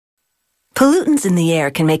Pollutants in the air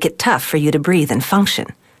can make it tough for you to breathe and function,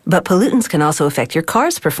 but pollutants can also affect your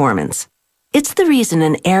car's performance. It's the reason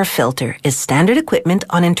an air filter is standard equipment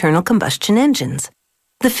on internal combustion engines.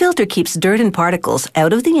 The filter keeps dirt and particles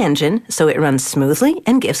out of the engine so it runs smoothly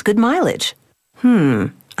and gives good mileage.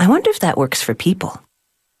 I wonder if that works for people.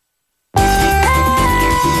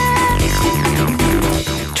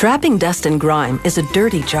 Trapping dust and grime is a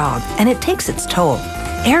dirty job, and it takes its toll.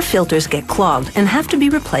 Air filters get clogged and have to be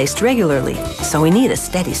replaced regularly, so we need a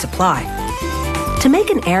steady supply. To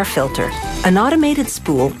make an air filter, an automated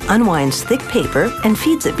spool unwinds thick paper and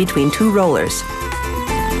feeds it between two rollers.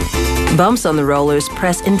 Bumps on the rollers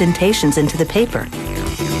press indentations into the paper.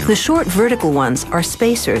 The short vertical ones are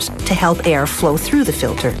spacers to help air flow through the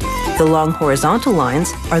filter. The long horizontal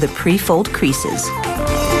lines are the pre-fold creases.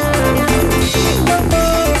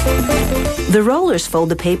 The rollers fold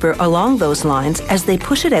the paper along those lines as they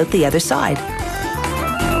push it out the other side.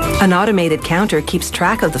 An automated counter keeps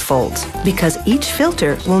track of the folds because each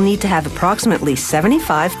filter will need to have approximately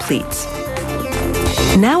 75 pleats.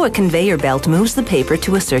 Now a conveyor belt moves the paper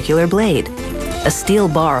to a circular blade. A steel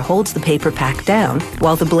bar holds the paper pack down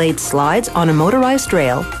while the blade slides on a motorized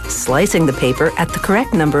rail, slicing the paper at the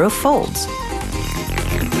correct number of folds.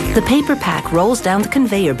 The paper pack rolls down the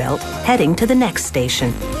conveyor belt, heading to the next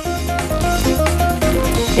station.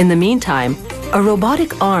 In the meantime, a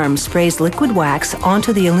robotic arm sprays liquid wax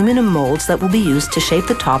onto the aluminum molds that will be used to shape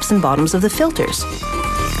the tops and bottoms of the filters.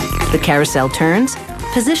 The carousel turns,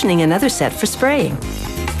 positioning another set for spraying.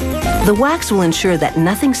 The wax will ensure that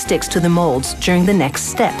nothing sticks to the molds during the next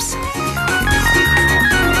steps.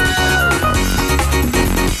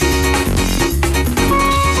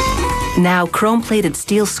 Now chrome-plated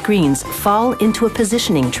steel screens fall into a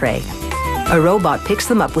positioning tray. A robot picks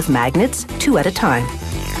them up with magnets, 2 at a time.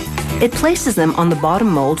 It places them on the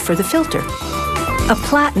bottom mold for the filter. A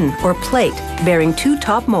platen or plate bearing 2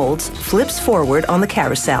 top molds flips forward on the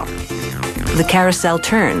carousel. The carousel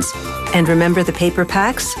turns, and remember the paper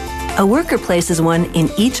packs? A worker places one in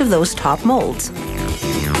each of those top molds.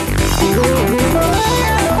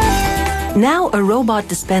 Now a robot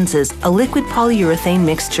dispenses a liquid polyurethane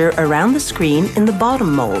mixture around the screen in the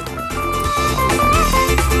bottom mold.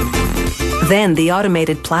 Then the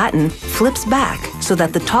automated platen flips back so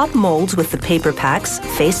that the top molds with the paper packs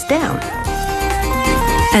face down.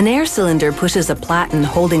 An air cylinder pushes a platen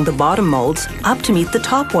holding the bottom molds up to meet the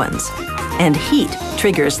top ones, and heat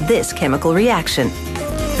triggers this chemical reaction.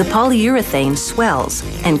 The polyurethane swells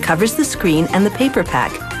and covers the screen and the paper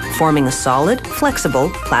pack, forming a solid, flexible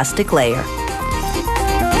plastic layer.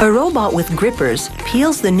 A robot with grippers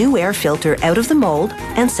peels the new air filter out of the mold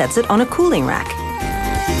and sets it on a cooling rack.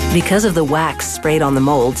 Because of the wax sprayed on the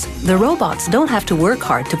molds, the robots don't have to work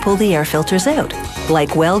hard to pull the air filters out.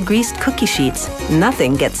 Like well-greased cookie sheets,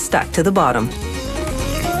 nothing gets stuck to the bottom.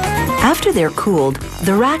 After they're cooled,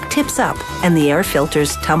 the rack tips up and the air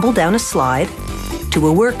filters tumble down a slide to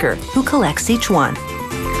a worker who collects each one.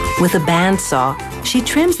 With a bandsaw, she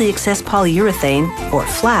trims the excess polyurethane, or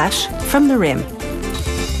flash, from the rim.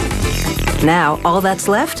 Now all that's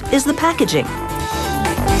left is the packaging.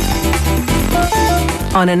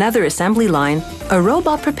 On another assembly line, a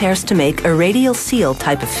robot prepares to make a radial seal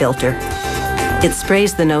type of filter. It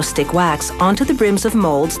sprays the no-stick wax onto the brims of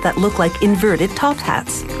molds that look like inverted top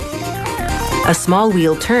hats. A small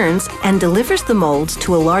wheel turns and delivers the molds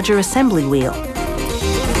to a larger assembly wheel.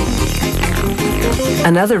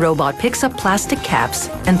 Another robot picks up plastic caps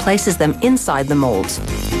and places them inside the molds.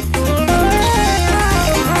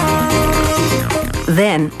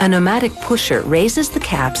 Then, a pneumatic pusher raises the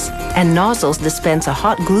caps and nozzles dispense a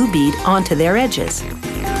hot glue bead onto their edges.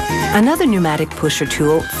 Another pneumatic pusher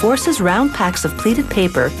tool forces round packs of pleated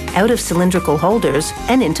paper out of cylindrical holders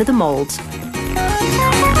and into the molds.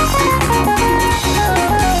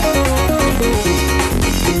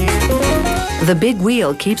 The big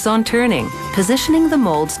wheel keeps on turning, positioning the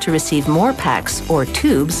molds to receive more packs or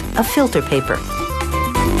tubes of filter paper.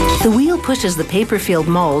 The wheel pushes the paper-filled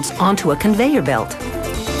molds onto a conveyor belt.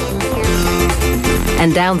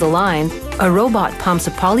 And down the line, a robot pumps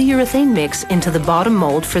a polyurethane mix into the bottom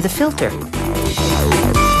mold for the filter.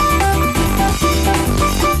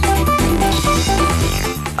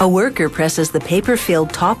 A worker presses the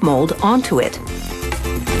paper-filled top mold onto it.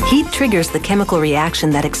 Heat triggers the chemical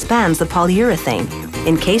reaction that expands the polyurethane,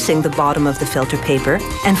 encasing the bottom of the filter paper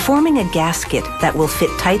and forming a gasket that will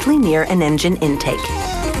fit tightly near an engine intake.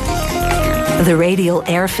 The radial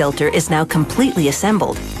air filter is now completely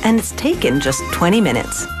assembled, and it's taken just 20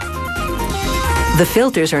 minutes. The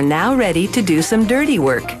filters are now ready to do some dirty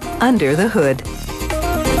work under the hood.